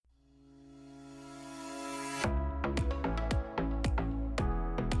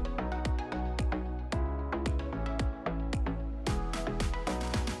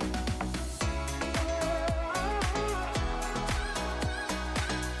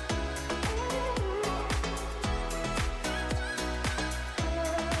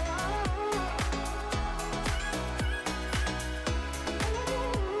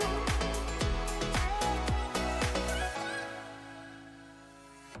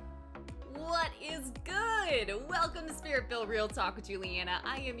What is good? Welcome to Spirit-Filled Real Talk with Juliana.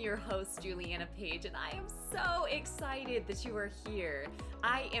 I am your host, Juliana Page, and I am so excited that you are here.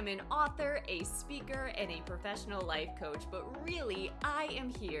 I am an author, a speaker, and a professional life coach, but really, I am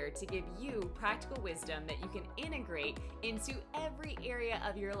here to give you practical wisdom that you can integrate into every area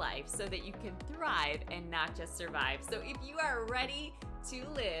of your life so that you can thrive and not just survive. So if you are ready to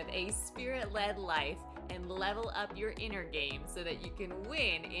live a spirit-led life and level up your inner game so that you can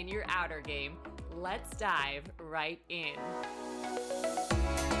win in your outer game, let's dive right in.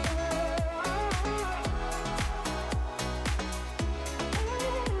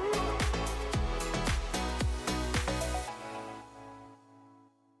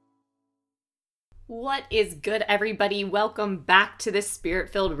 What is good, everybody? Welcome back to the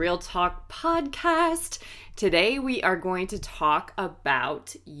Spirit-Filled Real Talk podcast. Today, we are going to talk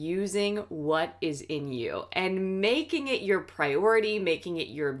about using what is in you and making it your priority, making it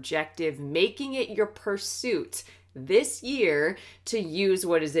your objective, making it your pursuit this year to use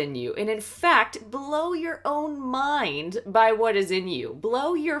what is in you. And in fact, blow your own mind by what is in you.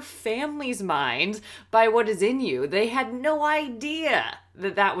 Blow your family's mind by what is in you. They had no idea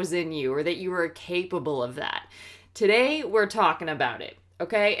that that was in you or that you were capable of that. Today, we're talking about it.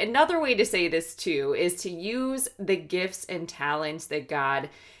 Okay? Another way to say this too is to use the gifts and talents that God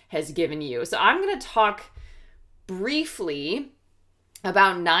has given you. So I'm going to talk briefly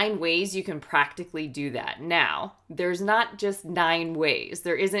about 9 ways you can practically do that. Now, there's not just 9 ways.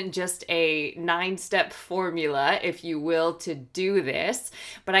 There isn't just a 9-step formula, if you will, to do this,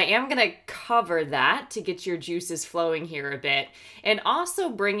 but I am going to cover that to get your juices flowing here a bit and also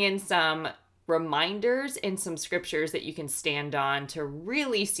bring in some reminders and some scriptures that you can stand on to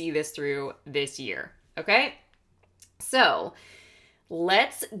really see this through this year. Okay? So,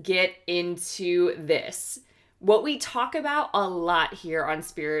 let's get into this. What we talk about a lot here on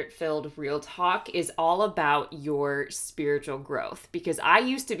Spirit-Filled Real Talk is all about your spiritual growth, because I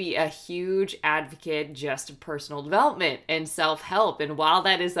used to be a huge advocate just of personal development and self-help. And while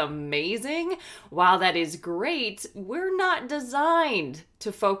that is amazing, while that is great, we're not designed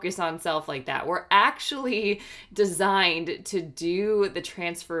to focus on self like that. We're actually designed to do the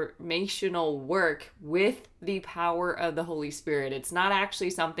transformational work with the power of the Holy Spirit. It's not actually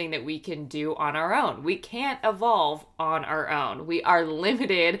something that we can do on our own. We can't evolve on our own. We are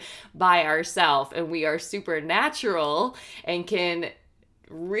limited by ourselves, and we are supernatural and can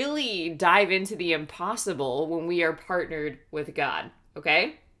really dive into the impossible when we are partnered with God.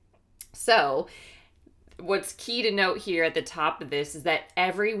 Okay? So, what's key to note here at the top of this is that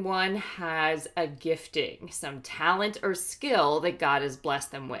everyone has a gifting, some talent or skill that God has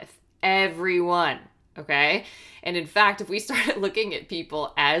blessed them with. Everyone. Okay? And in fact, if we started looking at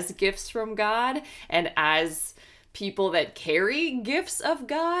people as gifts from God and as people that carry gifts of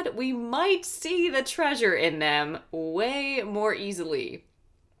God, we might see the treasure in them way more easily.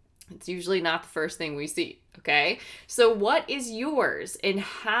 It's usually not the first thing we see, okay? So what is yours, and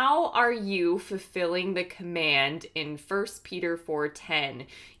how are you fulfilling the command in 1 Peter 4:10,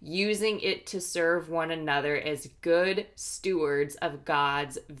 using it to serve one another as good stewards of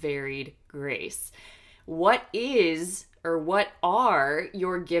God's varied grace? What is or what are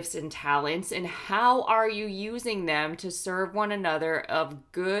your gifts and talents, and how are you using them to serve one another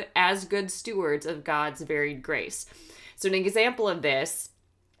as good stewards of God's varied grace? So an example of this,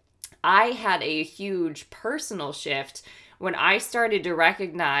 I had a huge personal shift when I started to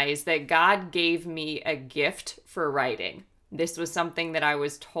recognize that God gave me a gift for writing. This was something that I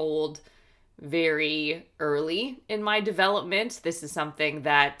was told very early in my development. This is something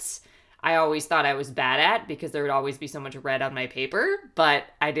that I always thought I was bad at because there would always be so much red on my paper, but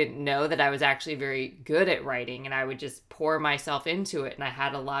I didn't know that I was actually very good at writing, and I would just pour myself into it, and I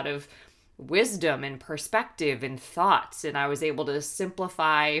had a lot of wisdom and perspective and thoughts, and I was able to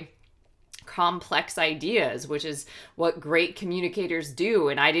simplify complex ideas, which is what great communicators do.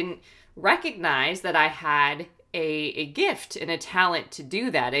 And I didn't recognize that I had a gift and a talent to do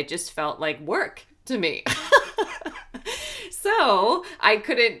that. It just felt like work to me. So I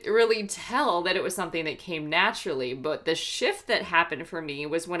couldn't really tell that it was something that came naturally. But the shift that happened for me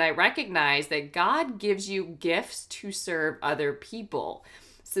was when I recognized that God gives you gifts to serve other people.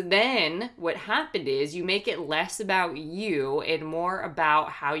 So then what happened is you make it less about you and more about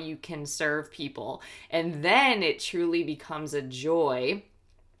how you can serve people. And then it truly becomes a joy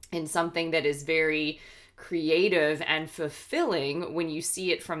and something that is very creative and fulfilling when you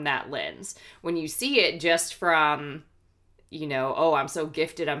see it from that lens. When you see it just from oh, I'm so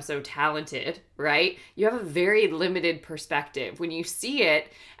gifted, I'm so talented, right? You have a very limited perspective. When you see it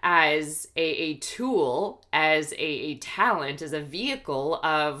as a tool, as a talent, as a vehicle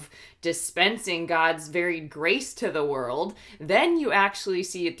of dispensing God's varied grace to the world, then you actually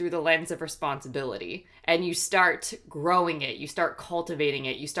see it through the lens of responsibility. And you start growing it, you start cultivating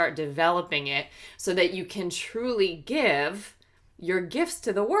it, you start developing it so that you can truly give your gifts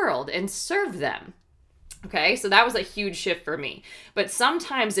to the world and serve them. Okay, so that was a huge shift for me. But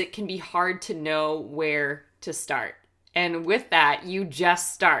sometimes it can be hard to know where to start. And with that, you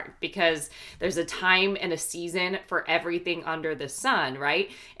just start, because there's a time and a season for everything under the sun, right?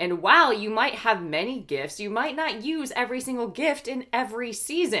 And while you might have many gifts, you might not use every single gift in every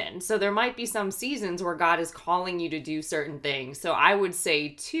season. So there might be some seasons where God is calling you to do certain things. So I would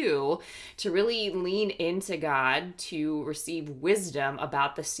say too, to really lean into God to receive wisdom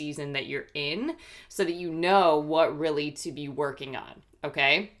about the season that you're in so that you know what really to be working on,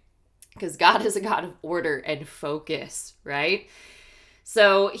 okay? Because God is a God of order and focus, right?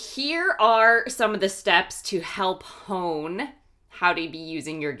 So here are some of the steps to help hone how to be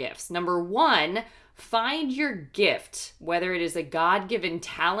using your gifts. Number one, find your gift, whether it is a God-given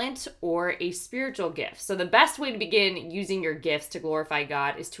talent or a spiritual gift. So the best way to begin using your gifts to glorify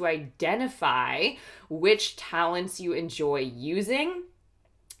God is to identify which talents you enjoy using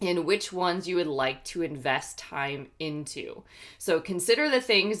and which ones you would like to invest time into. So consider the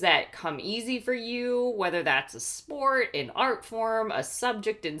things that come easy for you, whether that's a sport, an art form, a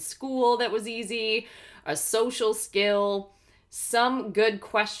subject in school that was easy, a social skill. Some good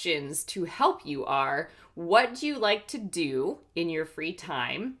questions to help you are, what do you like to do in your free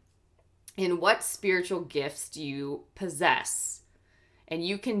time? And what spiritual gifts do you possess? And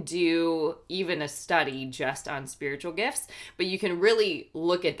you can do even a study just on spiritual gifts, but you can really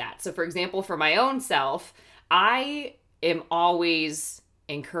look at that. So for example, for my own self, I am always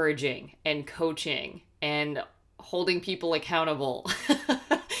encouraging and coaching and holding people accountable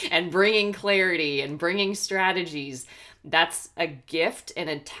and bringing clarity and bringing strategies. That's a gift and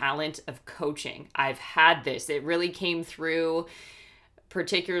a talent of coaching. I've had this. It really came through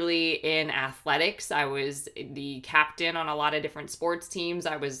particularly in athletics. I was the captain on a lot of different sports teams.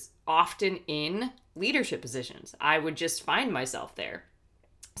 I was often in leadership positions. I would just find myself there.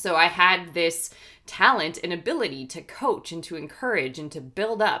 So I had this talent and ability to coach and to encourage and to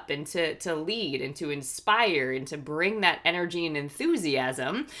build up and to lead and to inspire and to bring that energy and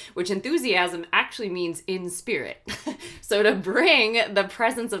enthusiasm, which enthusiasm actually means in spirit. So to bring the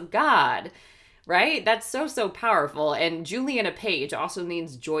presence of God, right? That's so powerful. And Juliana Page also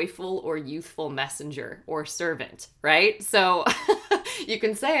means joyful or youthful messenger or servant, right? So you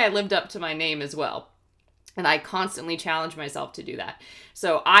can say I lived up to my name as well. And I constantly challenge myself to do that.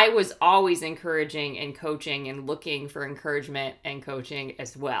 So I was always encouraging and coaching and looking for encouragement and coaching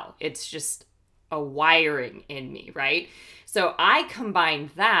as well. It's just a wiring in me, right? So I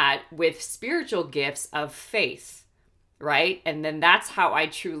combined that with spiritual gifts of faith, right? And then that's how I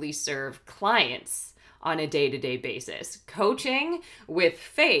truly serve clients on a day-to-day basis. Coaching with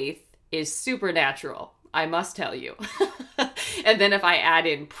faith is supernatural, I must tell you. And then if I add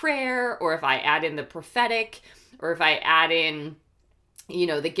in prayer, or if I add in the prophetic, or if I add in,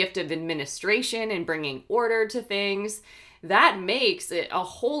 the gift of administration and bringing order to things, that makes it a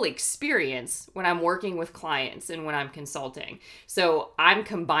whole experience when I'm working with clients and when I'm consulting. So I'm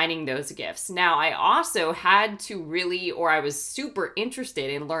combining those gifts. Now, I also had to I was super interested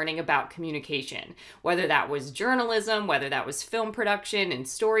in learning about communication, whether that was journalism, whether that was film production and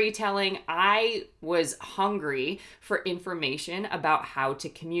storytelling. I was hungry for information about how to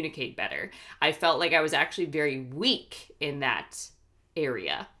communicate better. I felt like I was actually very weak in that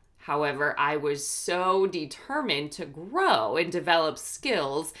area. However, I was so determined to grow and develop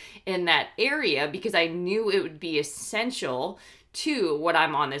skills in that area because I knew it would be essential to what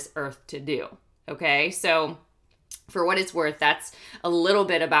I'm on this earth to do. Okay, so for what it's worth, that's a little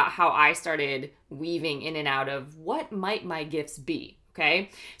bit about how I started weaving in and out of what might my gifts be. Okay,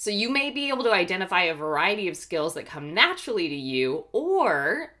 so you may be able to identify a variety of skills that come naturally to you,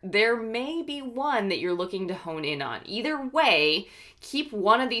 or there may be one that you're looking to hone in on. Either way, keep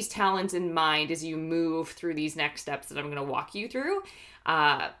one of these talents in mind as you move through these next steps that I'm going to walk you through.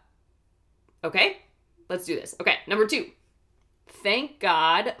 Okay, let's do this. Okay, number 2, thank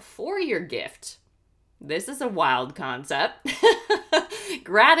God for your gift. This is a wild concept.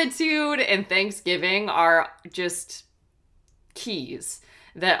 Gratitude and thanksgiving are just keys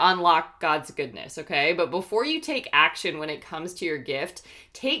that unlock God's goodness, okay? But before you take action when it comes to your gift,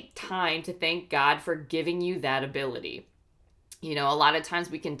 take time to thank God for giving you that ability. A lot of times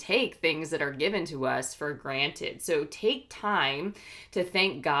we can take things that are given to us for granted. So take time to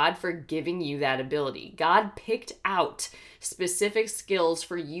thank God for giving you that ability. God picked out specific skills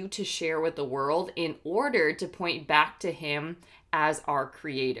for you to share with the world in order to point back to Him as our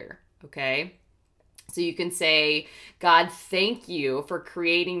creator, okay? So you can say, God, thank you for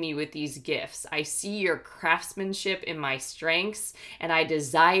creating me with these gifts. I see your craftsmanship in my strengths, and I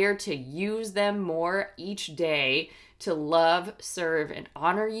desire to use them more each day to love, serve, and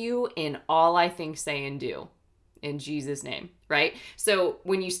honor you in all I think, say, and do. In Jesus' name, right? So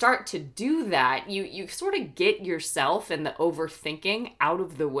when you start to do that, you sort of get yourself and the overthinking out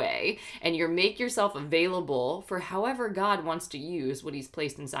of the way, and you make yourself available for however God wants to use what He's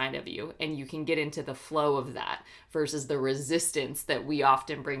placed inside of you, and you can get into the flow of that versus the resistance that we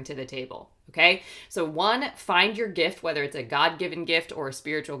often bring to the table. Okay, so 1, find your gift, whether it's a God-given gift or a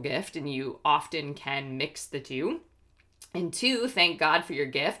spiritual gift, and you often can mix the two. And 2, thank God for your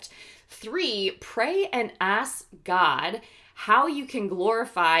gift. 3, pray and ask God how you can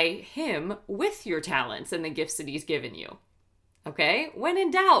glorify Him with your talents and the gifts that He's given you. Okay? When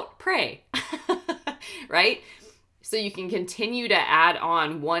in doubt, pray. Right? So you can continue to add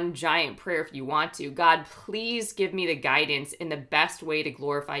on one giant prayer if you want to. God, please give me the guidance in the best way to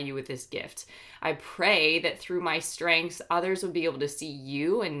glorify you with this gift. I pray that through my strengths, others will be able to see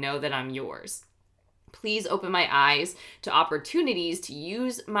you and know that I'm yours. Please open my eyes to opportunities to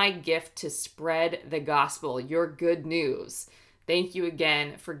use my gift to spread the gospel, your good news. Thank you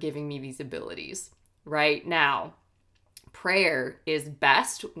again for giving me these abilities. Right now, prayer is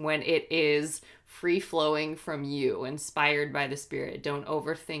best when it is free-flowing from you, inspired by the Spirit. Don't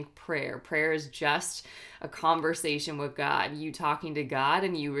overthink prayer. Prayer is just a conversation with God, you talking to God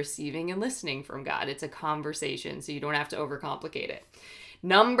and you receiving and listening from God. It's a conversation, so you don't have to overcomplicate it.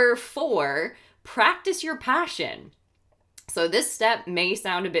 Number 4, practice your passion. So this step may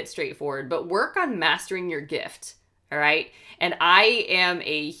sound a bit straightforward, but work on mastering your gift. All right. And I am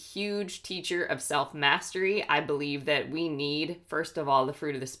a huge teacher of self-mastery. I believe that we need, first of all, the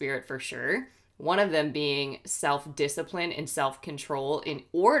fruit of the Spirit for sure. One of them being self-discipline and self-control in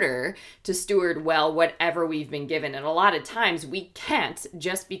order to steward well whatever we've been given. And a lot of times we can't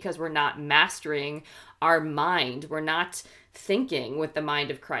just because we're not mastering our mind. We're not thinking with the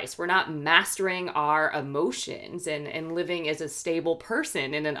mind of Christ. We're not mastering our emotions and living as a stable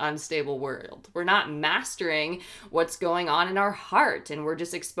person in an unstable world. We're not mastering what's going on in our heart, and we're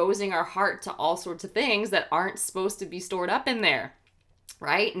just exposing our heart to all sorts of things that aren't supposed to be stored up in there.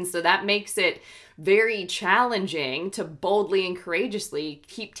 Right? And so that makes it very challenging to boldly and courageously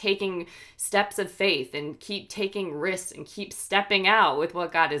keep taking steps of faith and keep taking risks and keep stepping out with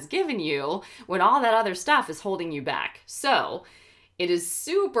what God has given you when all that other stuff is holding you back. So it is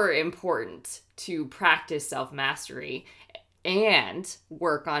super important to practice self-mastery and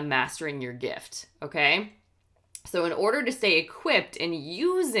work on mastering your gift. Okay? So in order to stay equipped in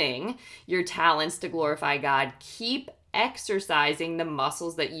using your talents to glorify God, keep exercising the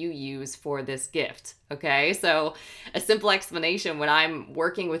muscles that you use for this gift. Okay, so a simple explanation: when I'm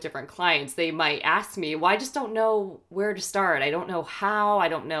working with different clients, they might ask me, well, I just don't know where to start. I don't know how, I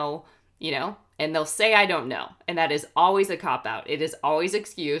don't know, and they'll say, I don't know. And that is always a cop-out. It is always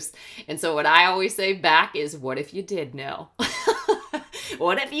excuse. And so what I always say back is, what if you did know?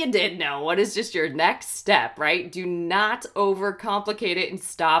 What if you did know? What is just your next step, right? Do not overcomplicate it and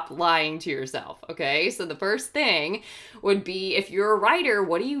stop lying to yourself, okay? So the first thing would be, if you're a writer,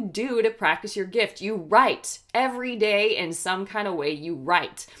 what do you do to practice your gift? You write every day in some kind of way. You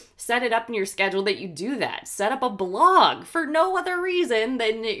write. Set it up in your schedule that you do that. Set up a blog for no other reason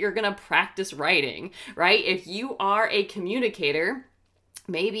than that you're going to practice writing, right? If you are a communicator,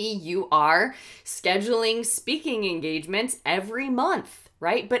 maybe you are scheduling speaking engagements every month,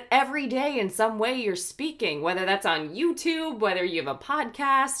 right? But every day in some way you're speaking, whether that's on YouTube, whether you have a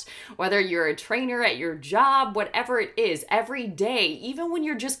podcast, whether you're a trainer at your job, whatever it is, every day, even when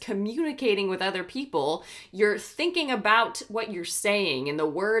you're just communicating with other people, you're thinking about what you're saying and the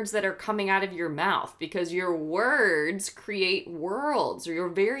words that are coming out of your mouth, because your words create worlds, or you're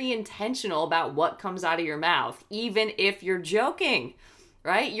very intentional about what comes out of your mouth, even if you're joking.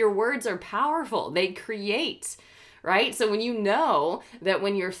 Right? Your words are powerful. They create, right? So when you know that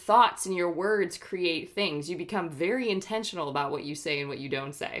when your thoughts and your words create things, you become very intentional about what you say and what you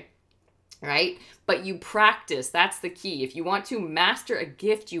don't say, right? But you practice. That's the key. If you want to master a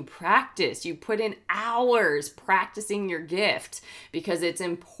gift, you practice. You put in hours practicing your gift, because it's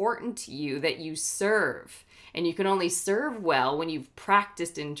important to you that you serve. And you can only serve well when you've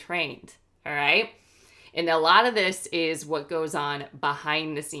practiced and trained, all right? And a lot of this is what goes on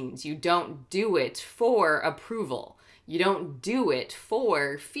behind the scenes. You don't do it for approval. You don't do it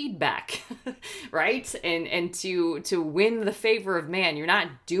for feedback, right? And to win the favor of man. You're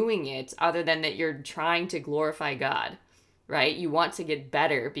not doing it other than that you're trying to glorify God, right? You want to get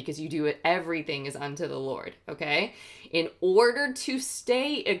better because you do it. Everything is unto the Lord, okay? In order to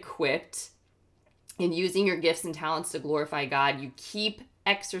stay equipped in using your gifts and talents to glorify God, you keep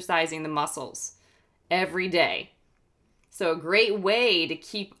exercising the muscles every day. So a great way to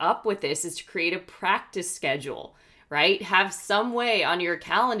keep up with this is to create a practice schedule, right? Have some way on your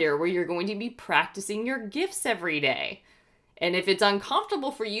calendar where you're going to be practicing your gifts every day. And if it's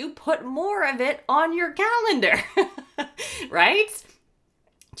uncomfortable for you, put more of it on your calendar, right?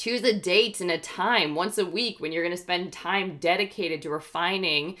 Choose a date and a time once a week when you're going to spend time dedicated to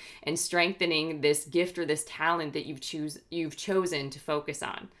refining and strengthening this gift or this talent that you've chosen to focus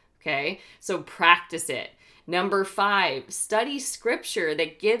on, okay? So practice it. Number 5, study scripture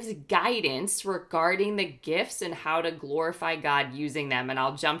that gives guidance regarding the gifts and how to glorify God using them. And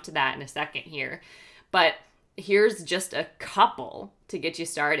I'll jump to that in a second here. But here's just a couple to get you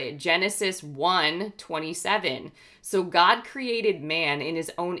started. Genesis 1:27. So God created man in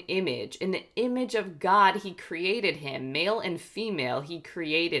his own image. In the image of God, he created him. Male and female, he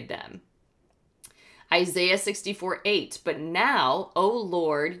created them. Isaiah 64:8. But now, O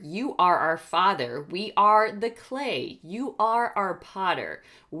Lord, you are our Father. We are the clay. You are our potter.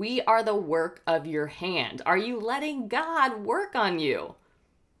 We are the work of your hand. Are you letting God work on you?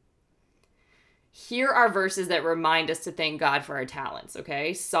 Here are verses that remind us to thank God for our talents,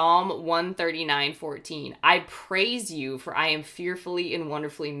 okay? Psalm 139:14. I praise you, for I am fearfully and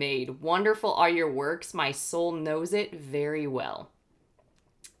wonderfully made. Wonderful are your works. My soul knows it very well.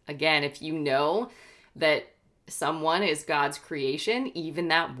 Again, if you know that someone is God's creation, even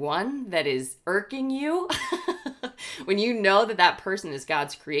that one that is irking you, when you know that that person is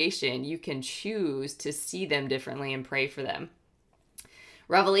God's creation, you can choose to see them differently and pray for them.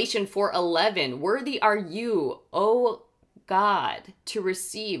 Revelation 4:11, worthy are you, O God, to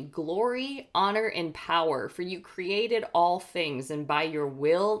receive glory, honor, and power, for you created all things, and by your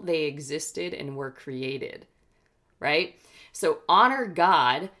will they existed and were created, right? So honor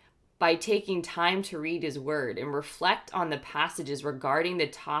God by taking time to read his word and reflect on the passages regarding the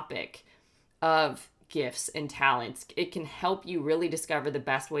topic of gifts and talents. It can help you really discover the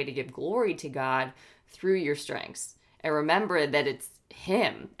best way to give glory to God through your strengths. And remember that it's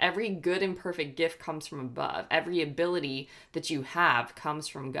him. Every good and perfect gift comes from above. Every ability that you have comes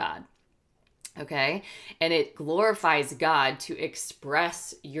from God. Okay? And it glorifies God to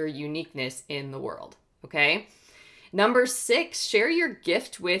express your uniqueness in the world. Okay? Number 6, share your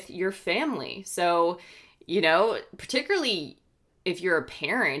gift with your family. So, particularly if you're a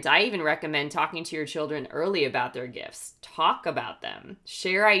parent, I even recommend talking to your children early about their gifts. Talk about them.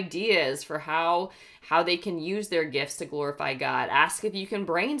 Share ideas for how they can use their gifts to glorify God. Ask if you can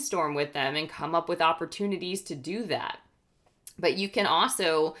brainstorm with them and come up with opportunities to do that. But you can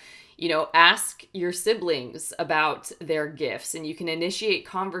also, ask your siblings about their gifts, and you can initiate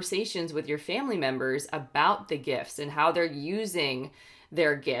conversations with your family members about the gifts and how they're using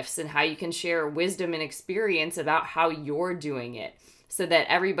their gifts and how you can share wisdom and experience about how you're doing it so that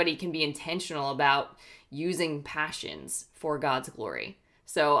everybody can be intentional about using passions for God's glory.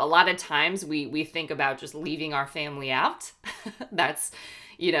 So a lot of times we think about just leaving our family out. That's,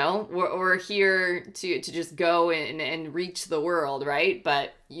 we're here to just go and reach the world, right?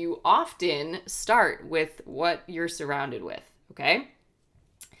 But you often start with what you're surrounded with, okay?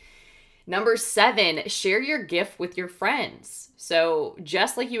 Number 7, share your gift with your friends. So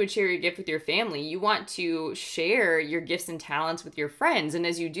just like you would share your gift with your family, you want to share your gifts and talents with your friends. And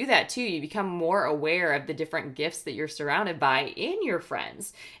as you do that too, you become more aware of the different gifts that you're surrounded by in your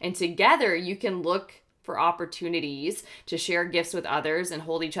friends. And together you can look for opportunities to share gifts with others and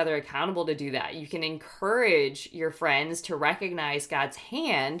hold each other accountable to do that. You can encourage your friends to recognize God's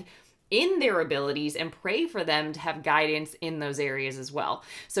hand in their abilities and pray for them to have guidance in those areas as well.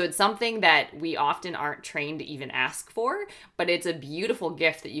 So it's something that we often aren't trained to even ask for, but it's a beautiful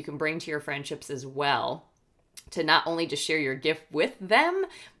gift that you can bring to your friendships as well, to not only just share your gift with them,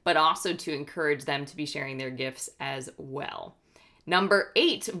 but also to encourage them to be sharing their gifts as well. Number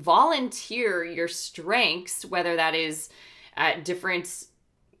 8, volunteer your strengths, whether that is at different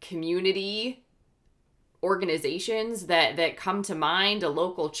community organizations that come to mind, a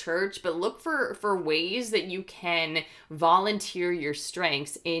local church, but look for ways that you can volunteer your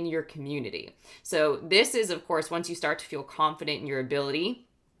strengths in your community. So this is, of course, once you start to feel confident in your ability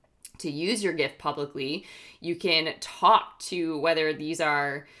to use your gift publicly, you can talk to whether these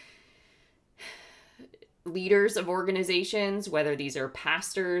are leaders of organizations, whether these are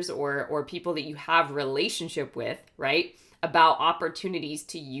pastors or people that you have relationship with, right? About opportunities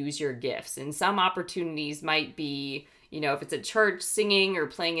to use your gifts. And some opportunities might be, if it's a church, singing or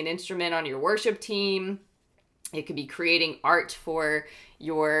playing an instrument on your worship team. It could be creating art for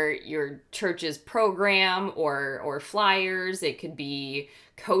your church's program or flyers. It could be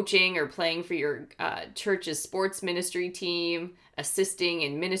coaching or playing for your church's sports ministry team, assisting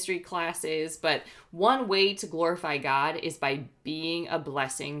in ministry classes. But one way to glorify God is by being a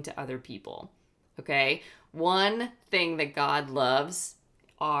blessing to other people. Okay? One thing that God loves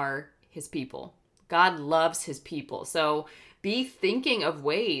are his people. God loves his people. So be thinking of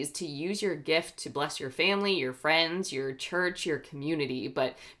ways to use your gift to bless your family, your friends, your church, your community,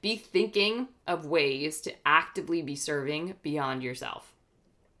 but be thinking of ways to actively be serving beyond yourself.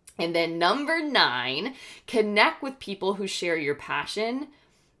 And then number 9, connect with people who share your passion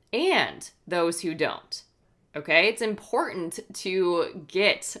and those who don't. Okay, it's important to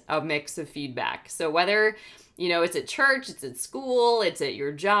get a mix of feedback. So whether it's at church, it's at school, it's at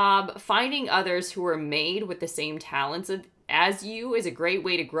your job, finding others who are made with the same talents as you is a great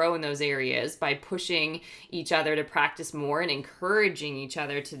way to grow in those areas by pushing each other to practice more and encouraging each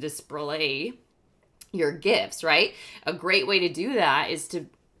other to display your gifts, right? A great way to do that is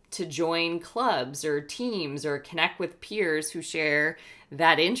to join clubs or teams or connect with peers who share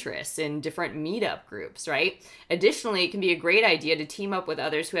that interest in different meetup groups, right? Additionally, it can be a great idea to team up with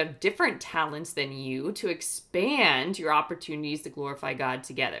others who have different talents than you to expand your opportunities to glorify God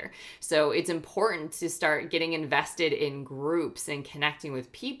together. So it's important to start getting invested in groups and connecting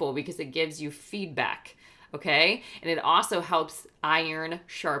with people because it gives you feedback, okay? And it also helps iron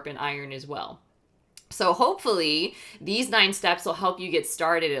sharpen iron as well. So hopefully these 9 steps will help you get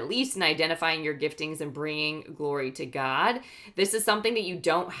started at least in identifying your giftings and bringing glory to God. This is something that you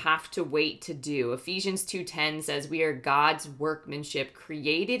don't have to wait to do. Ephesians 2:10 says we are God's workmanship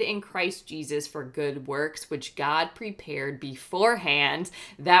created in Christ Jesus for good works, which God prepared beforehand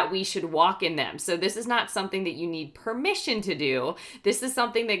that we should walk in them. So this is not something that you need permission to do. This is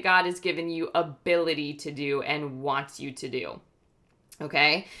something that God has given you ability to do and wants you to do.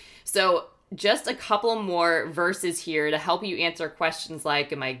 Okay? So just a couple more verses here to help you answer questions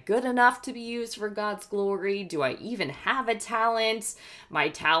like, am I good enough to be used for God's glory? Do I even have a talent? My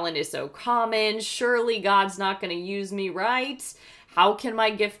talent is so common. Surely God's not going to use me, right? How can my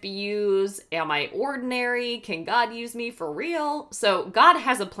gift be used? Am I ordinary? Can God use me for real? So God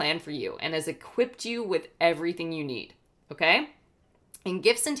has a plan for you and has equipped you with everything you need, okay? And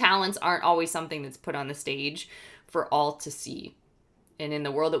gifts and talents aren't always something that's put on the stage for all to see. And in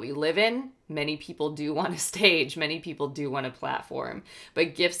the world that we live in, many people do want a stage. Many people do want a platform.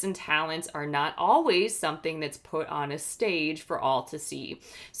 But gifts and talents are not always something that's put on a stage for all to see.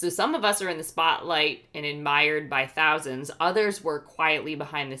 So some of us are in the spotlight and admired by thousands. Others work quietly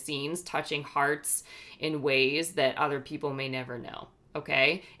behind the scenes, touching hearts in ways that other people may never know.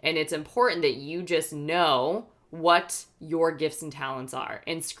 Okay? And it's important that you just know what your gifts and talents are.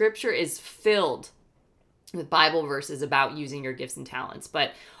 And scripture is filled with Bible verses about using your gifts and talents.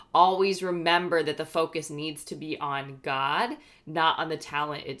 But always remember that the focus needs to be on God, not on the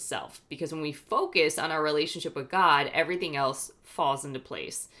talent itself. Because when we focus on our relationship with God, everything else falls into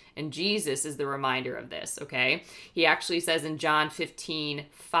place. And Jesus is the reminder of this, okay? He actually says in John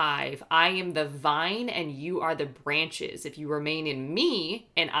 15:5, I am the vine and you are the branches. If you remain in me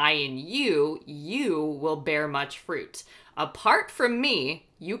and I in you, you will bear much fruit. Apart from me,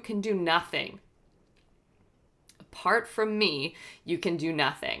 you can do nothing. Apart from me, you can do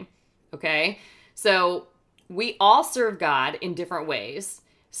nothing. Okay? So we all serve God in different ways.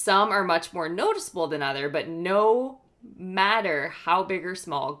 Some are much more noticeable than others, but no matter how big or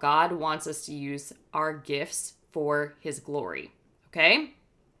small, God wants us to use our gifts for his glory. Okay?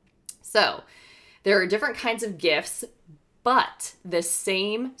 So there are different kinds of gifts, but the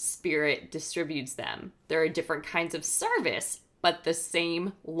same Spirit distributes them. There are different kinds of service, but the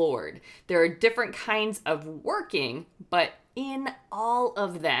same Lord. There are different kinds of working, but in all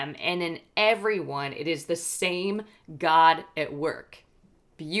of them and in everyone, it is the same God at work.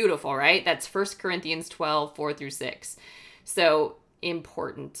 Beautiful, right? That's 1 Corinthians 12:4-6. So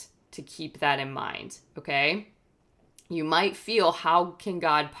important to keep that in mind, okay? You might feel, how can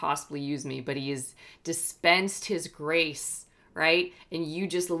God possibly use me? But he has dispensed his grace, right? And you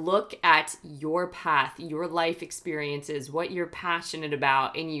just look at your path, your life experiences, what you're passionate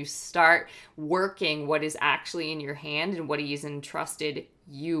about, and you start working what is actually in your hand and what he has entrusted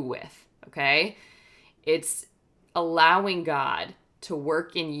you with, okay? It's allowing God to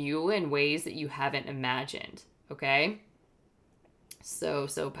work in you in ways that you haven't imagined, okay? So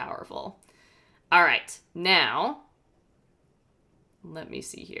powerful. All right, now, let me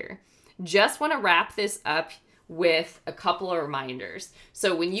see here. Just want to wrap this up with a couple of reminders.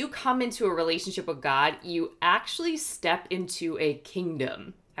 So when you come into a relationship with God, you actually step into a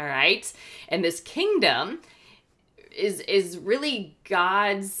kingdom, all right? And this kingdom is really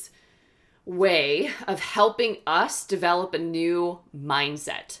God's way of helping us develop a new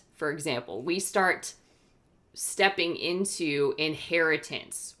mindset. For example, we start stepping into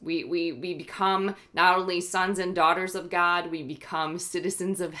inheritance. We become not only sons and daughters of God, we become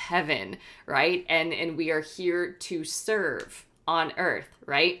citizens of heaven, right? And we are here to serve on earth,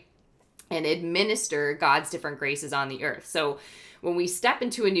 right? And administer God's different graces on the earth. So when we step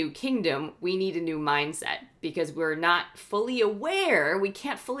into a new kingdom, we need a new mindset because we're not fully aware, we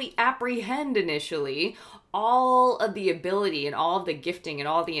can't fully apprehend initially all of the ability and all of the gifting and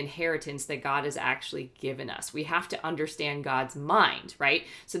all the inheritance that God has actually given us. We have to understand God's mind, right?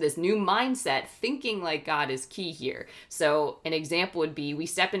 So this new mindset, thinking like God, is key here. So an example would be we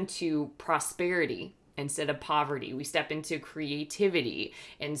step into prosperity instead of poverty. We step into creativity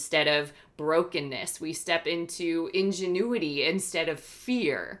instead of brokenness. We step into ingenuity instead of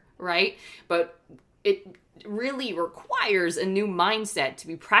fear, right? But it really requires a new mindset to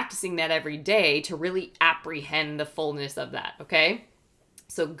be practicing that every day to really apprehend the fullness of that, okay?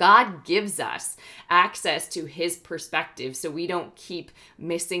 So God gives us access to his perspective so we don't keep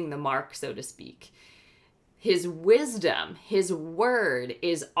missing the mark, so to speak. His wisdom, his word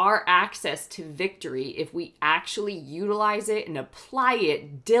is our access to victory if we actually utilize it and apply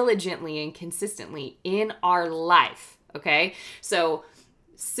it diligently and consistently in our life, okay? So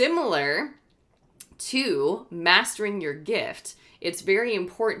similar to mastering your gift, it's very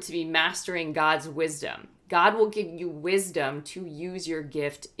important to be mastering God's wisdom. God will give you wisdom to use your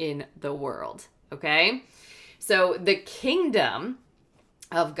gift in the world, okay? So the kingdom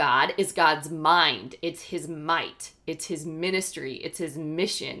of God is God's mind. It's his might. It's his ministry. It's his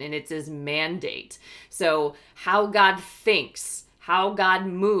mission, and it's his mandate. So how God thinks, how God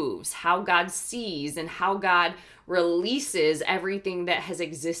moves, how God sees, and how God releases everything that has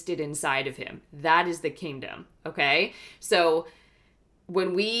existed inside of him. That is the kingdom, okay? So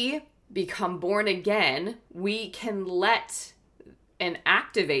when we become born again, we can let and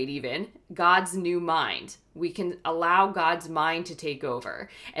activate even God's new mind. We can allow God's mind to take over.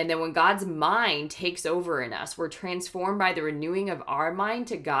 And then when God's mind takes over in us, we're transformed by the renewing of our mind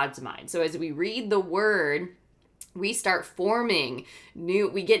to God's mind. So as we read the word, we start forming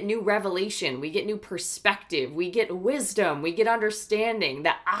we get new revelation, we get new perspective, we get wisdom, we get understanding.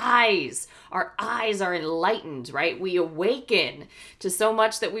 Our eyes are enlightened, right? We awaken to so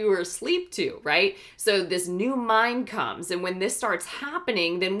much that we were asleep to, right? So this new mind comes, and when this starts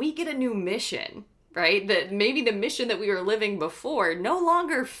happening, then we get a new mission, right? That maybe the mission that we were living before no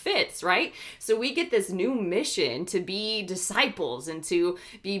longer fits, right? So we get this new mission to be disciples and to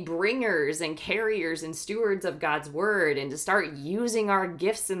be bringers and carriers and stewards of God's word and to start using our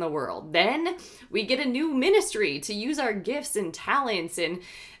gifts in the world. Then we get a new ministry to use our gifts and talents and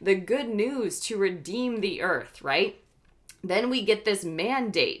the good news to redeem the earth, right? Then we get this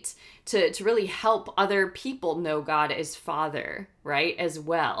mandate to really help other people know God as Father, right, as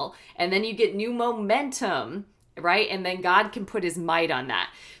well. And then you get new momentum, right? And then God can put his might on that.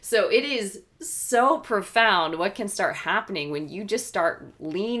 So it is so profound what can start happening when you just start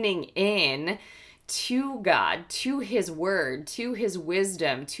leaning in to God, to his word, to his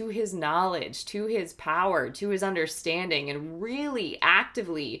wisdom, to his knowledge, to his power, to his understanding, and really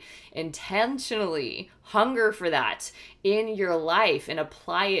actively, intentionally hunger for that in your life and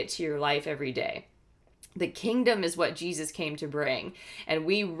apply it to your life every day. The kingdom is what Jesus came to bring, and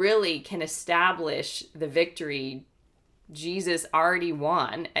we really can establish the victory Jesus already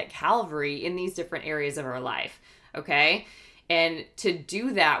won at Calvary in these different areas of our life, okay? And to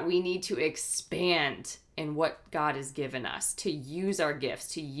do that, we need to expand in what God has given us, to use our gifts,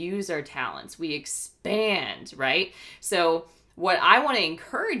 to use our talents. We expand, right? So what I want to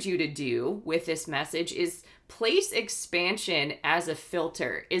encourage you to do with this message is place expansion as a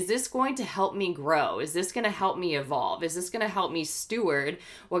filter. Is this going to help me grow? Is this going to help me evolve? Is this going to help me steward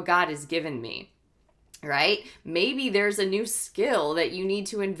what God has given me? Right? Maybe there's a new skill that you need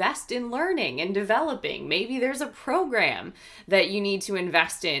to invest in learning and developing. Maybe there's a program that you need to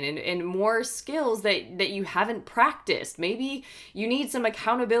invest in and more skills that you haven't practiced. Maybe you need some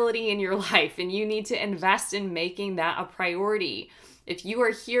accountability in your life and you need to invest in making that a priority. If you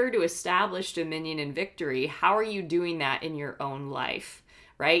are here to establish dominion and victory, how are you doing that in your own life?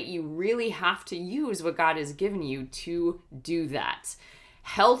 Right? You really have to use what God has given you to do that.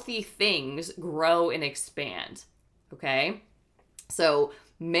 Healthy things grow and expand, okay? So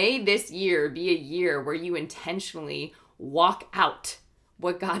May this year be a year where you intentionally walk out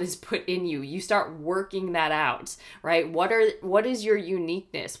what God has put in you. You start working that out, right? What is your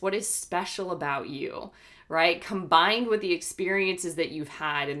uniqueness? What is special about you, right? Combined with the experiences that you've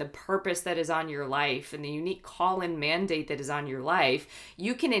had and the purpose that is on your life and the unique call and mandate that is on your life,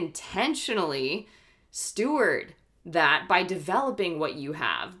 you can intentionally steward that by developing what you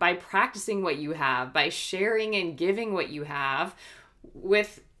have, by practicing what you have, by sharing and giving what you have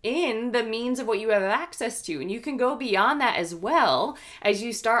within the means of what you have access to. And you can go beyond that as well as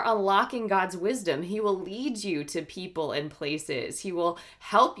you start unlocking God's wisdom. He will lead you to people and places. He will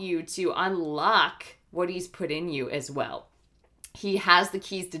help you to unlock what He's put in you as well. He has the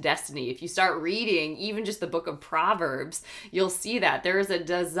keys to destiny. If you start reading even just the book of Proverbs, you'll see that there is a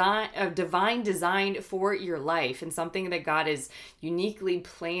divine design for your life and something that God has uniquely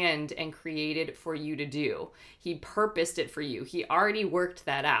planned and created for you to do. He purposed it for you. He already worked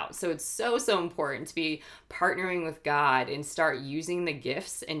that out. So it's so important to be partnering with God and start using the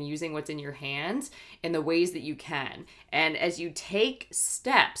gifts and using what's in your hands in the ways that you can. And as you take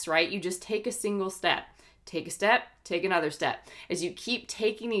steps, right? You just take a single step. Take a step, take another step. As you keep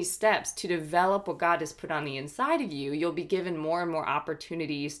taking these steps to develop what God has put on the inside of you, you'll be given more and more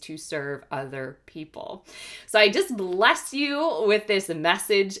opportunities to serve other people. So I just bless you with this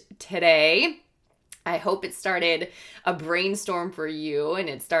message today. I hope it started a brainstorm for you and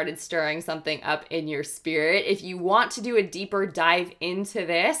it started stirring something up in your spirit. If you want to do a deeper dive into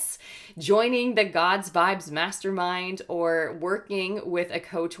this, joining the God's Vibes Mastermind or working with a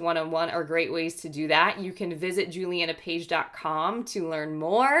coach one-on-one are great ways to do that. You can visit juliannapage.com to learn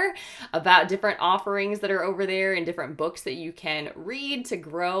more about different offerings that are over there and different books that you can read to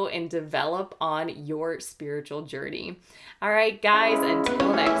grow and develop on your spiritual journey. All right, guys,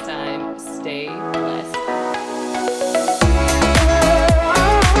 until next